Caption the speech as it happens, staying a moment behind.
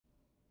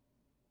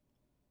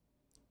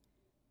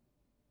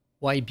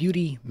Why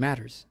beauty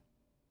matters.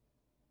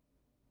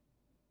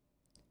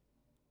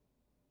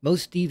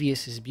 Most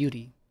devious is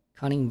beauty,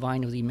 cunning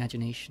vine of the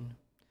imagination.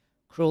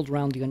 Curled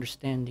round the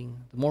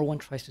understanding, the more one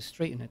tries to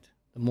straighten it,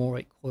 the more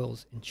it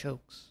coils and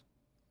chokes.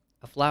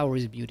 A flower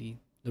is beauty,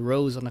 the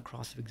rose on the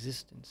cross of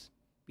existence.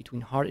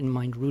 Between heart and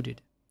mind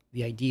rooted,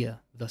 the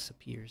idea thus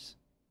appears.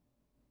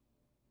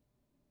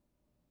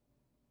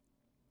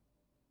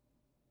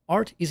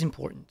 Art is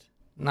important,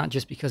 not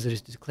just because it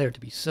is declared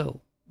to be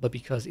so, but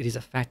because it is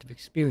a fact of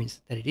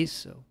experience that it is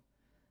so.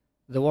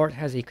 Though art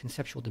has a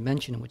conceptual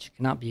dimension which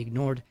cannot be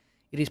ignored,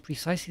 it is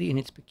precisely in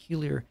its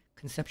peculiar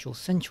conceptual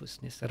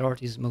sensuousness that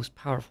art is most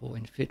powerful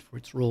and fit for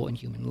its role in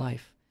human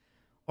life.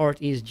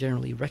 Art is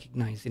generally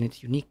recognized in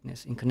its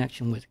uniqueness in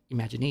connection with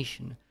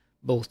imagination,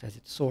 both as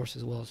its source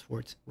as well as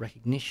for its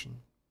recognition.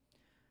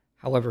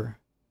 However,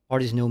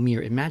 art is no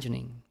mere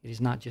imagining. It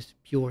is not just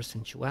pure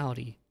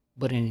sensuality,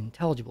 but an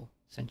intelligible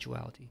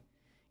sensuality.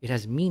 It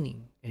has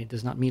meaning, and it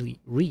does not merely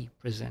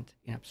represent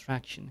in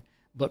abstraction,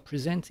 but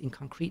presents in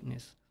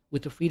concreteness,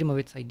 with the freedom of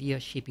its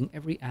idea shaping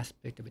every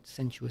aspect of its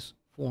sensuous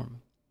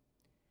form.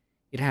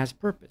 It has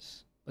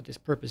purpose, but this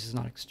purpose is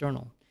not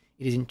external.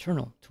 It is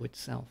internal to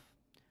itself.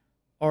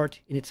 Art,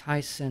 in its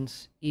high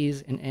sense,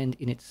 is an end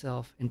in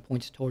itself and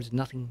points towards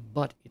nothing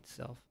but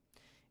itself.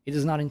 It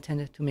is not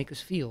intended to make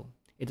us feel.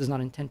 It does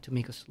not intend to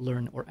make us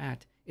learn or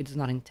act. It does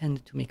not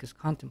intend to make us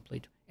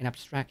contemplate an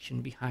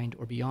abstraction behind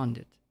or beyond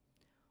it.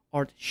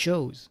 Art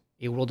shows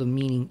a world of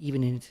meaning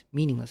even in its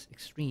meaningless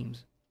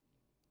extremes.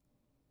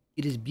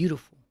 It is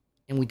beautiful,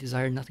 and we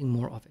desire nothing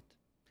more of it.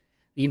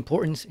 The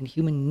importance and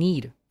human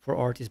need for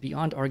art is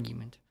beyond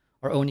argument.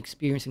 Our own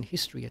experience and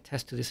history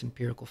attest to this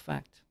empirical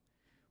fact.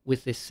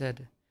 With this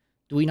said,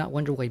 do we not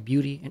wonder why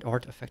beauty and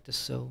art affect us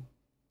so?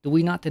 Do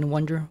we not then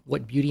wonder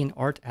what beauty and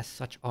art as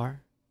such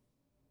are?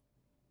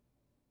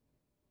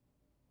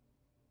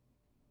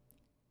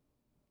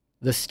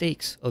 The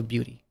stakes of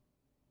beauty.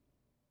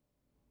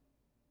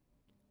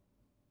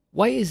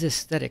 Why is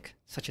aesthetic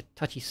such a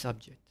touchy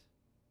subject?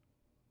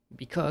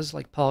 Because,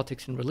 like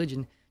politics and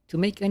religion, to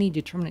make any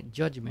determinate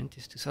judgment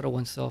is to settle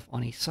oneself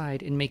on a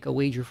side and make a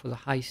wager for the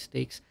high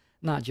stakes,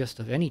 not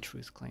just of any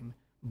truth claim,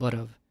 but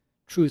of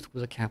truth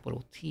with a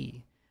capital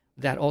T,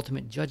 that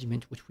ultimate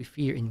judgment which we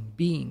fear in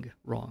being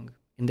wrong,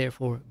 and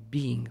therefore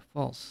being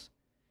false.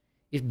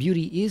 If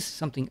beauty is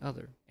something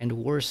other, and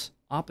worse,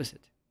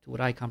 opposite to what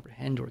I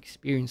comprehend or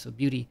experience of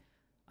beauty,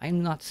 I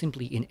am not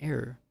simply in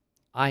error.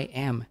 I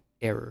am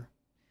error.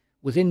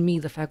 Within me,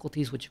 the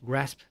faculties which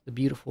grasp the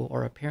beautiful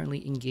are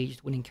apparently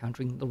engaged when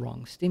encountering the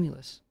wrong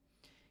stimulus.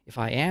 If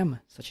I am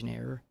such an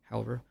error,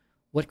 however,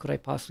 what could I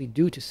possibly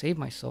do to save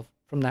myself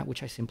from that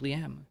which I simply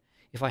am?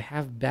 If I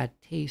have bad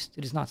taste,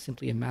 it is not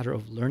simply a matter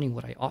of learning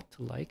what I ought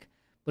to like,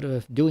 but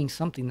of doing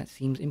something that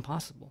seems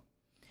impossible,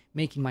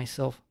 making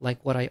myself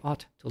like what I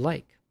ought to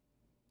like.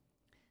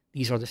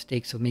 These are the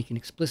stakes of making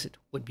explicit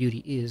what beauty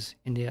is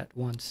and at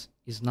once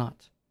is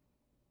not.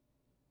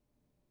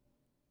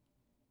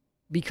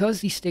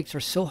 Because these stakes are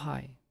so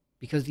high,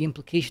 because the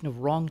implication of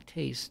wrong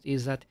taste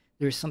is that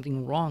there is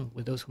something wrong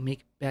with those who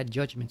make bad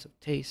judgments of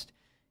taste,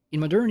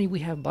 in modernity we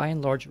have by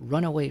and large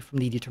run away from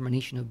the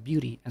determination of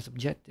beauty as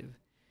objective.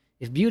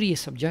 If beauty is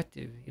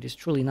subjective, it is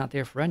truly not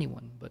there for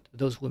anyone but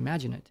those who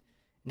imagine it,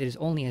 and it is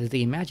only as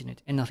they imagine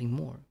it and nothing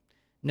more.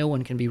 No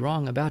one can be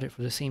wrong about it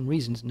for the same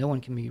reasons no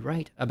one can be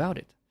right about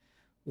it.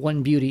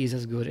 One beauty is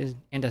as good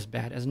and as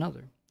bad as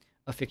another,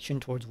 a fiction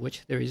towards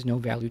which there is no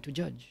value to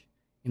judge.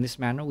 In this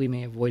manner, we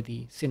may avoid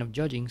the sin of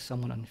judging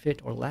someone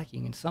unfit or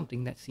lacking in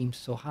something that seems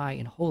so high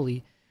and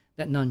holy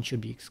that none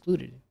should be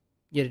excluded.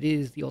 Yet it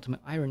is the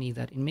ultimate irony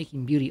that in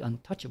making beauty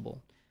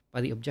untouchable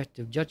by the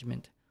objective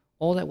judgment,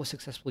 all that was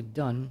successfully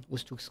done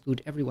was to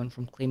exclude everyone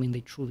from claiming they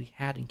truly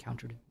had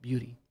encountered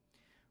beauty.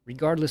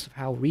 Regardless of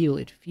how real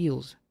it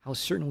feels, how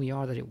certain we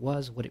are that it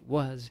was what it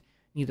was,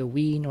 neither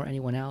we nor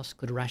anyone else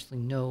could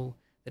rationally know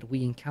that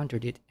we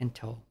encountered it and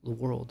tell the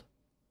world.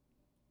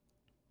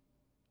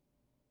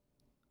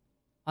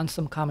 On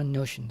some common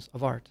notions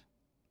of art.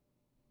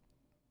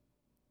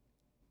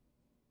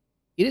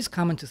 It is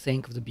common to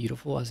think of the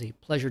beautiful as a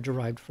pleasure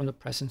derived from the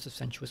presence of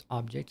sensuous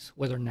objects,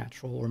 whether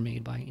natural or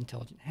made by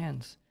intelligent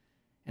hands.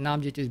 An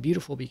object is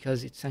beautiful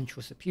because its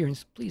sensuous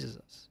appearance pleases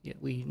us,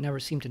 yet we never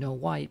seem to know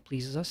why it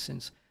pleases us,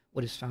 since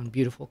what is found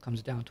beautiful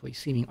comes down to a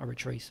seeming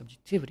arbitrary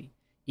subjectivity,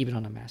 even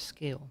on a mass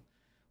scale.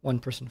 One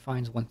person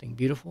finds one thing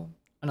beautiful,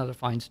 another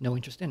finds no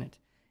interest in it,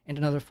 and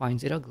another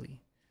finds it ugly.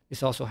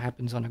 This also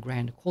happens on a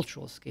grand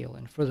cultural scale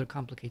and further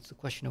complicates the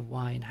question of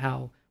why and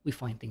how we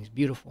find things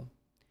beautiful.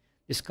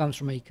 This comes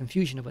from a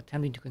confusion of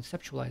attempting to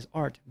conceptualize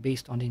art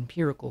based on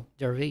empirical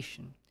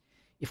derivation.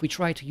 If we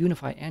try to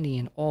unify any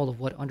and all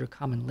of what under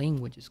common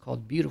language is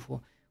called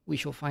beautiful, we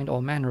shall find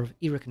all manner of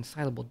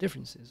irreconcilable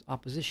differences,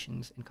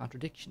 oppositions, and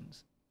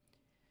contradictions.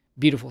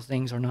 Beautiful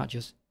things are not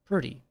just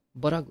pretty,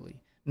 but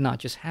ugly, not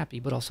just happy,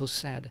 but also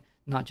sad,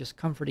 not just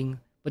comforting,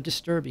 but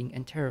disturbing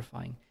and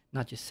terrifying,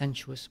 not just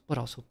sensuous, but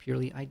also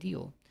purely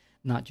ideal,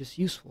 not just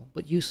useful,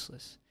 but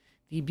useless.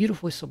 The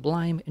beautiful is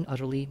sublime and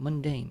utterly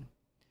mundane.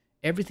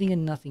 Everything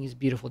and nothing is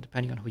beautiful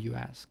depending on who you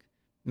ask.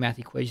 Math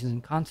equations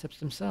and concepts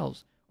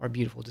themselves are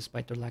beautiful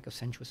despite their lack of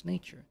sensuous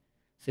nature.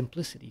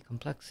 Simplicity,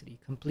 complexity,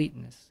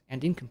 completeness,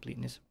 and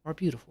incompleteness are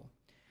beautiful.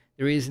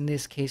 There is in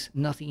this case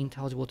nothing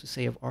intelligible to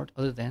say of art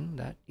other than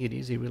that it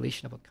is a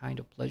relation of a kind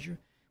of pleasure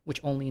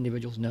which only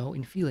individuals know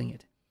in feeling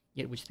it,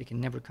 yet which they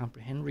can never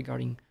comprehend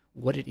regarding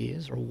what it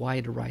is or why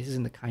it arises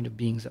in the kind of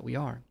beings that we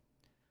are.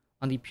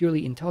 On the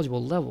purely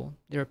intelligible level,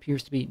 there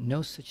appears to be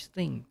no such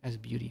thing as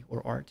beauty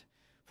or art,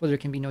 for there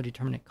can be no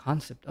determinate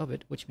concept of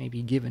it which may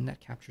be given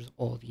that captures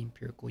all the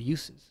empirical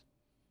uses.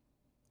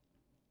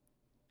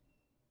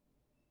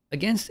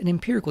 Against an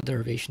empirical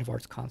derivation of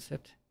art's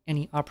concept,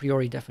 any a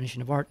priori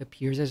definition of art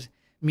appears as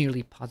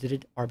merely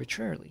posited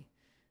arbitrarily.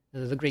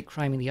 The great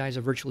crime in the eyes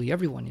of virtually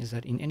everyone is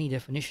that in any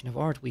definition of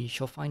art we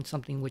shall find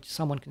something which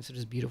someone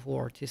considers beautiful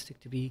or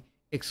artistic to be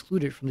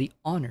excluded from the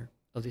honor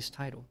of this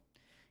title.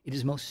 It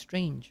is most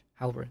strange,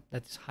 however,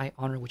 that this high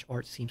honor which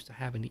art seems to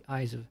have in the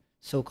eyes of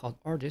so-called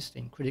artists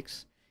and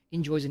critics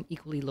enjoys an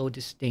equally low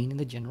disdain in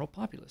the general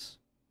populace.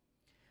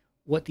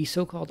 What the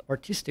so-called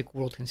artistic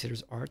world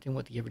considers art and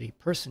what the everyday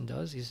person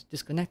does is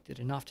disconnected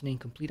and often in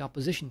complete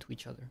opposition to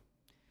each other.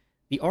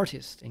 The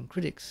artists and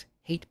critics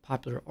hate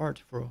popular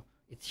art for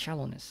its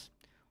shallowness,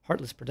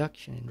 heartless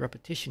production, and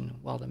repetition,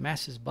 while the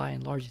masses by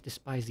and large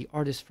despise the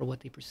artist for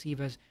what they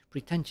perceive as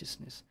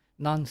pretentiousness,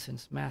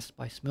 nonsense masked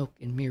by smoke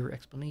and mirror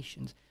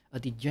explanations, a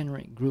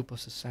degenerate group of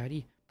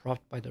society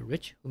propped by the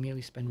rich who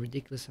merely spend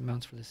ridiculous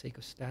amounts for the sake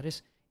of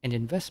status and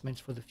investments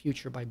for the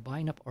future by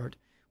buying up art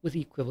with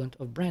the equivalent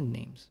of brand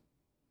names.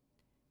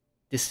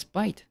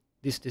 Despite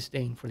this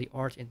disdain for the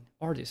art and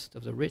artists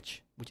of the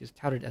rich, which is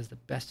touted as the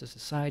best of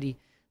society,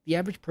 the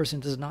average person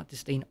does not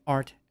disdain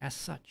art as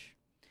such.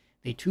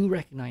 They too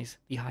recognize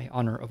the high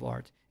honor of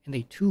art, and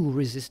they too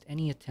resist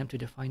any attempt to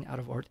define out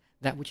of art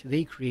that which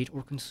they create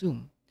or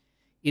consume.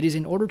 It is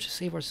in order to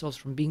save ourselves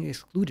from being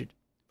excluded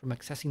from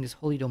accessing this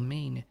holy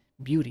domain,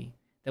 beauty,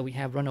 that we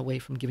have run away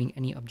from giving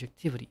any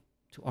objectivity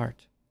to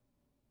art.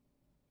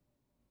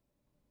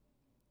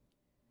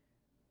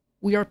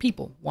 We are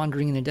people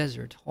wandering in the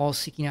desert, all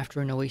seeking after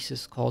an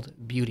oasis called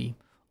beauty,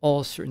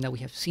 all certain that we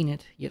have seen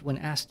it, yet when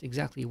asked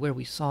exactly where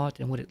we saw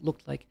it and what it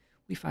looked like,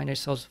 we find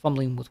ourselves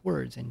fumbling with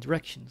words and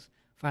directions,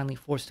 finally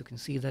forced to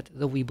concede that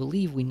though we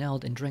believe we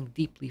knelt and drank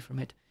deeply from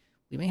it,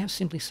 we may have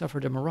simply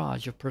suffered a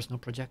mirage of personal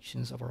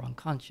projections of our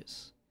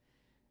unconscious.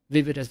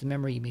 Vivid as the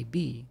memory may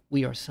be,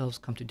 we ourselves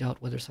come to doubt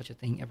whether such a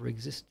thing ever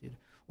existed,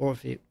 or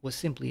if it was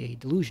simply a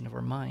delusion of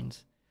our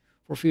minds,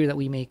 for fear that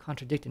we may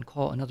contradict and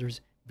call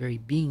another's very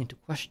being into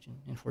question,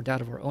 and for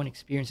doubt of our own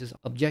experience's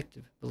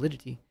objective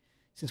validity.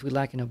 Since we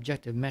lack an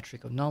objective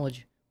metric of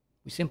knowledge,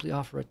 we simply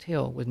offer a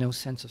tale with no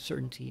sense of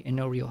certainty and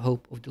no real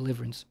hope of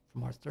deliverance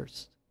from our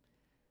thirst.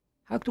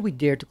 How could we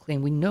dare to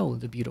claim we know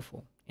the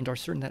beautiful, and are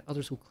certain that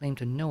others who claim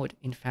to know it,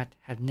 in fact,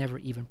 have never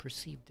even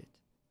perceived it?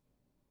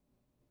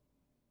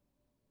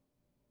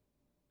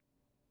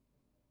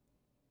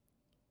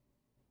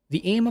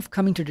 The aim of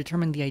coming to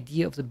determine the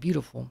idea of the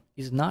beautiful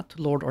is not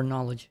to lord our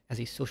knowledge as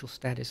a social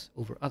status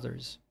over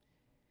others.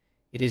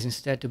 It is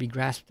instead to be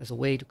grasped as a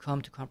way to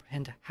come to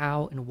comprehend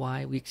how and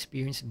why we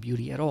experience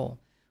beauty at all,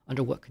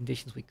 under what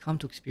conditions we come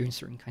to experience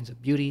certain kinds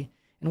of beauty,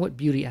 and what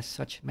beauty as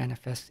such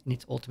manifests in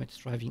its ultimate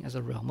striving as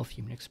a realm of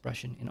human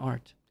expression in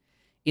art.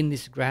 In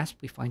this grasp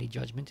we find a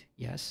judgment,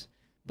 yes,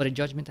 but a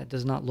judgment that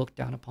does not look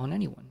down upon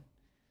anyone.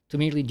 To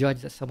merely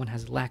judge that someone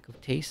has lack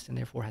of taste and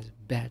therefore has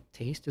bad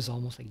taste is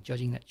almost like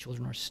judging that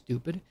children are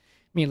stupid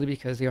merely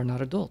because they are not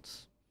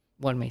adults.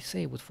 One may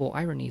say with full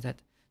irony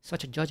that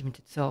such a judgment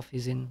itself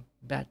is in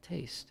bad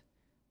taste.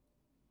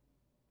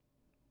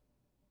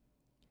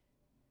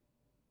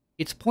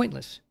 It's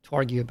pointless to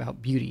argue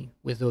about beauty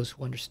with those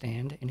who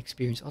understand and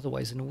experience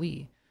otherwise than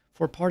we,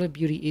 for part of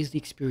beauty is the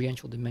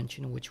experiential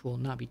dimension which will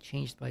not be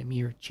changed by a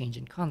mere change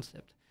in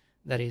concept.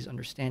 That is,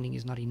 understanding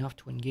is not enough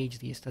to engage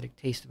the aesthetic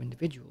taste of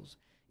individuals.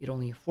 It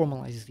only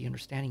formalizes the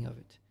understanding of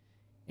it.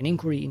 An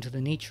inquiry into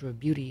the nature of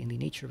beauty and the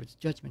nature of its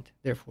judgment,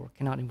 therefore,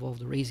 cannot involve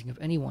the raising of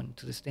anyone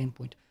to the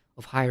standpoint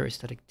of higher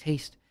aesthetic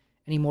taste,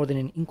 any more than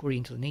an inquiry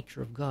into the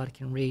nature of God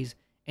can raise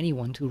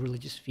anyone to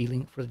religious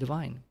feeling for the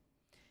divine.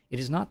 It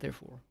is not,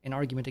 therefore, an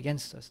argument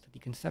against us that the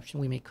conception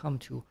we may come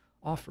to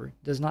offer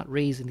does not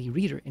raise in the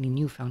reader any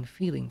newfound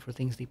feeling for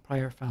things they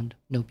prior found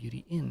no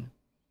beauty in.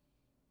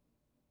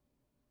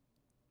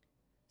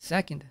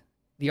 Second,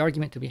 the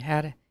argument to be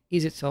had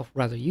is itself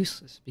rather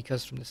useless,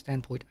 because from the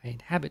standpoint I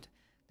inhabit,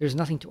 there is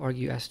nothing to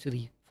argue as to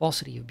the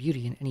falsity of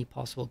beauty in any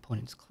possible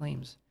opponent's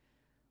claims.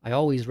 I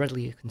always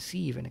readily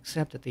conceive and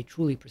accept that they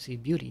truly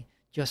perceive beauty,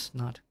 just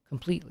not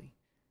completely.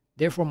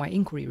 Therefore, my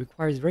inquiry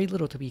requires very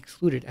little to be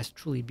excluded as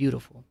truly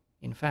beautiful.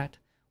 In fact,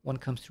 one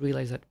comes to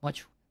realize that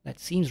much that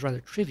seems rather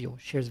trivial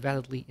shares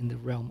validly in the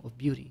realm of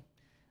beauty.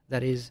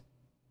 That is,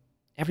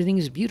 everything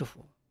is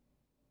beautiful,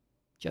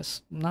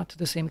 just not to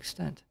the same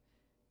extent.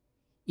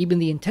 Even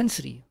the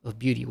intensity of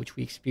beauty which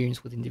we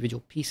experience with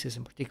individual pieces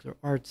and particular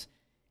arts,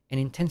 an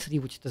intensity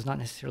which does not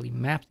necessarily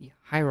map the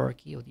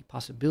hierarchy of the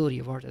possibility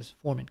of art as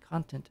form and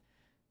content,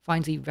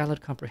 finds a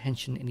valid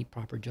comprehension in the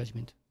proper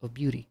judgment of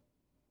beauty.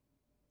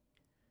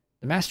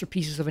 The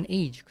masterpieces of an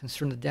age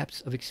concern the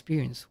depths of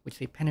experience which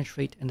they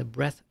penetrate and the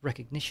breadth of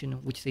recognition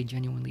which they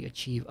genuinely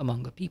achieve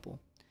among a people.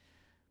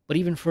 But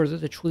even further,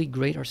 the truly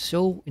great are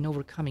so in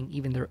overcoming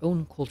even their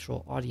own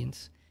cultural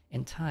audience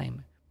and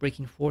time,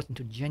 breaking forth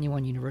into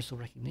genuine universal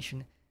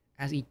recognition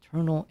as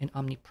eternal and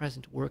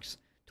omnipresent works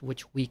to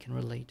which we can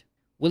relate.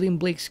 William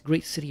Blake's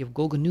great city of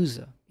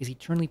Golgonooza is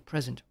eternally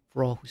present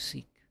for all who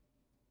seek.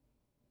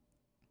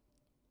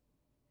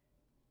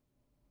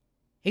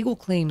 Hegel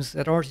claims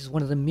that art is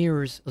one of the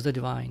mirrors of the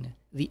divine,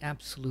 the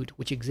absolute,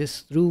 which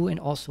exists through and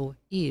also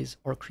is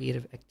our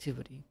creative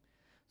activity.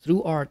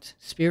 Through art,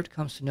 spirit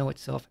comes to know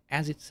itself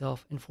as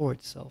itself and for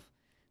itself.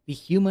 The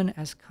human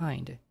as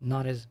kind,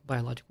 not as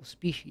biological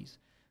species,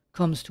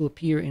 comes to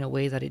appear in a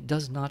way that it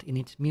does not in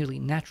its merely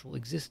natural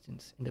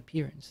existence and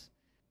appearance.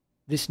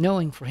 This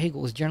knowing for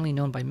Hegel is generally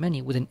known by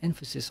many with an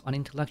emphasis on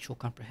intellectual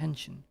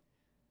comprehension.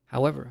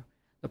 However,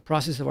 the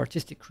process of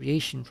artistic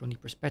creation from the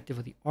perspective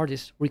of the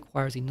artist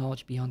requires a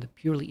knowledge beyond the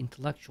purely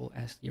intellectual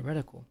as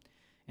theoretical,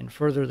 and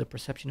further the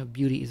perception of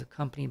beauty is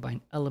accompanied by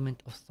an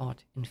element of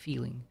thought and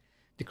feeling.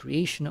 The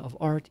creation of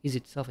art is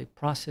itself a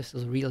process of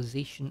the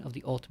realization of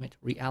the ultimate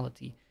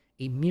reality,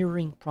 a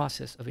mirroring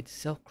process of its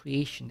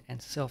self-creation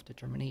and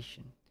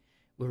self-determination,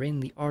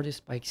 wherein the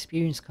artist by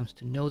experience comes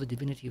to know the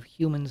divinity of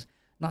humans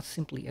not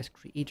simply as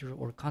creator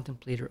or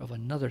contemplator of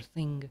another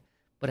thing,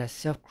 but as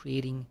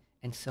self-creating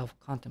and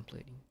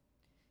self-contemplating.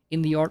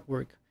 In the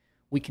artwork,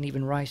 we can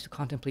even rise to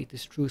contemplate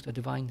this truth of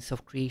divine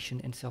self-creation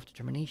and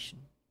self-determination.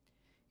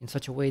 In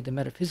such a way, the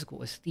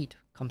metaphysical aesthete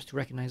comes to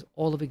recognize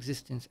all of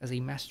existence as a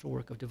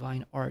masterwork of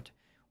divine art,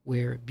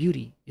 where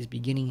beauty is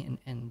beginning and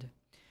end.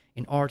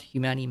 In art,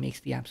 humanity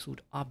makes the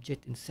absolute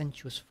object in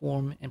sensuous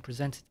form and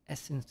presents its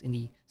essence in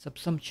the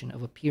subsumption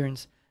of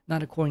appearance,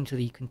 not according to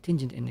the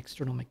contingent and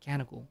external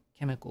mechanical,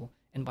 chemical,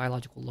 and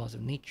biological laws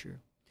of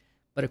nature,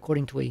 but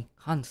according to a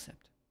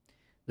concept.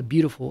 The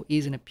beautiful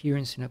is an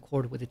appearance in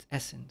accord with its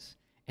essence,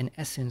 an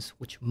essence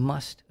which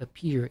must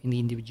appear in the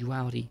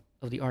individuality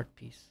of the art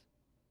piece.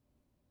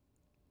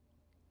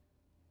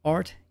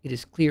 Art, it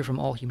is clear from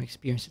all human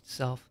experience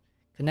itself,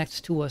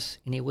 connects to us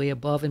in a way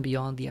above and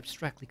beyond the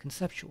abstractly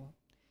conceptual.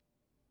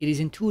 It is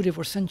intuitive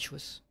or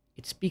sensuous.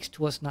 It speaks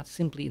to us not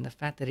simply in the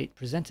fact that it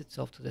presents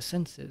itself to the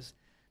senses,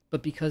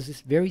 but because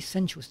this very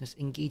sensuousness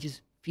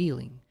engages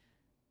feeling.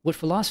 What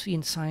philosophy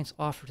and science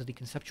offer to the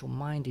conceptual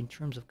mind in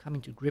terms of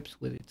coming to grips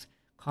with its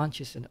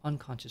conscious and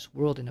unconscious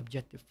world in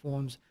objective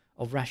forms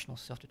of rational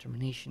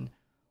self-determination,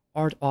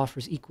 art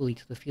offers equally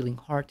to the feeling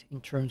heart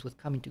in terms with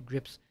coming to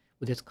grips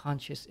with its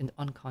conscious and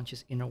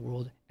unconscious inner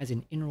world as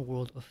an inner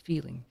world of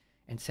feeling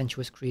and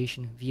sensuous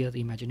creation via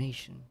the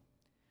imagination.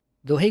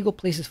 Though Hegel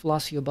places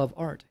philosophy above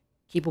art,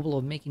 capable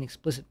of making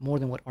explicit more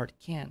than what art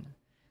can,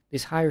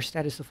 this higher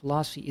status of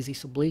philosophy is a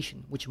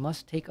sublation which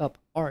must take up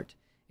art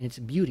and its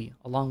beauty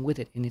along with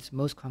it in its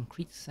most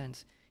concrete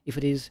sense if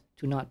it is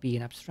to not be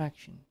an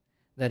abstraction.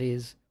 That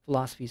is,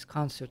 philosophy's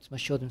concepts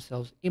must show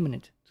themselves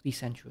immanent to the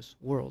sensuous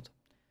world.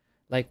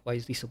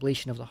 Likewise, the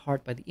sublation of the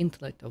heart by the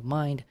intellect of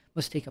mind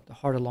must take up the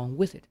heart along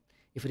with it,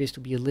 if it is to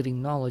be a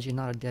living knowledge and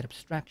not a dead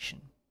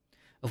abstraction.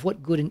 Of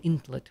what good an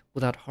intellect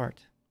without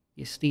heart?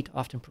 The aesthete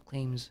often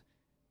proclaims,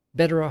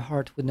 better a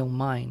heart with no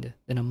mind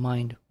than a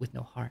mind with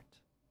no heart.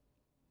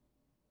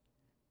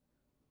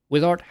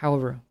 With art,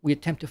 however, we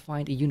attempt to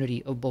find a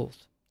unity of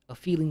both, a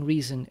feeling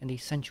reason and a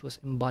sensuous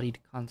embodied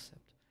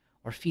concept.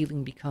 Our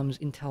feeling becomes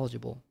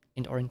intelligible,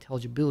 and our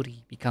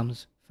intelligibility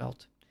becomes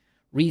felt.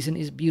 Reason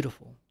is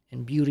beautiful,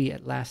 and beauty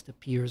at last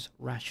appears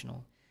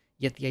rational,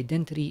 yet the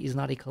identity is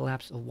not a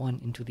collapse of one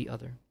into the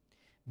other.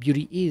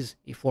 Beauty is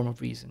a form of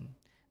reason.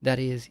 That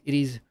is, it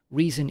is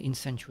reason in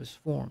sensuous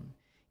form.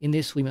 In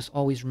this, we must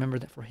always remember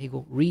that for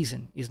Hegel,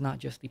 reason is not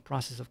just the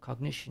process of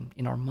cognition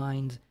in our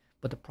minds,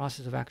 but the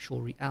process of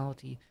actual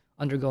reality,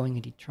 undergoing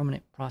a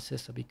determinate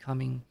process of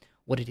becoming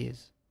what it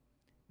is.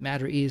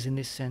 Matter is, in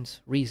this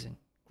sense, reason.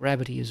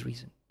 Gravity is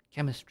reason.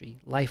 Chemistry,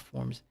 life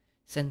forms,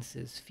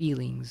 senses,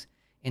 feelings,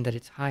 and at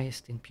its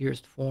highest and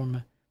purest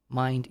form,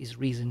 mind is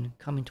reason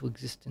come into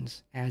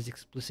existence as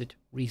explicit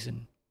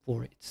reason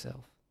for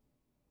itself.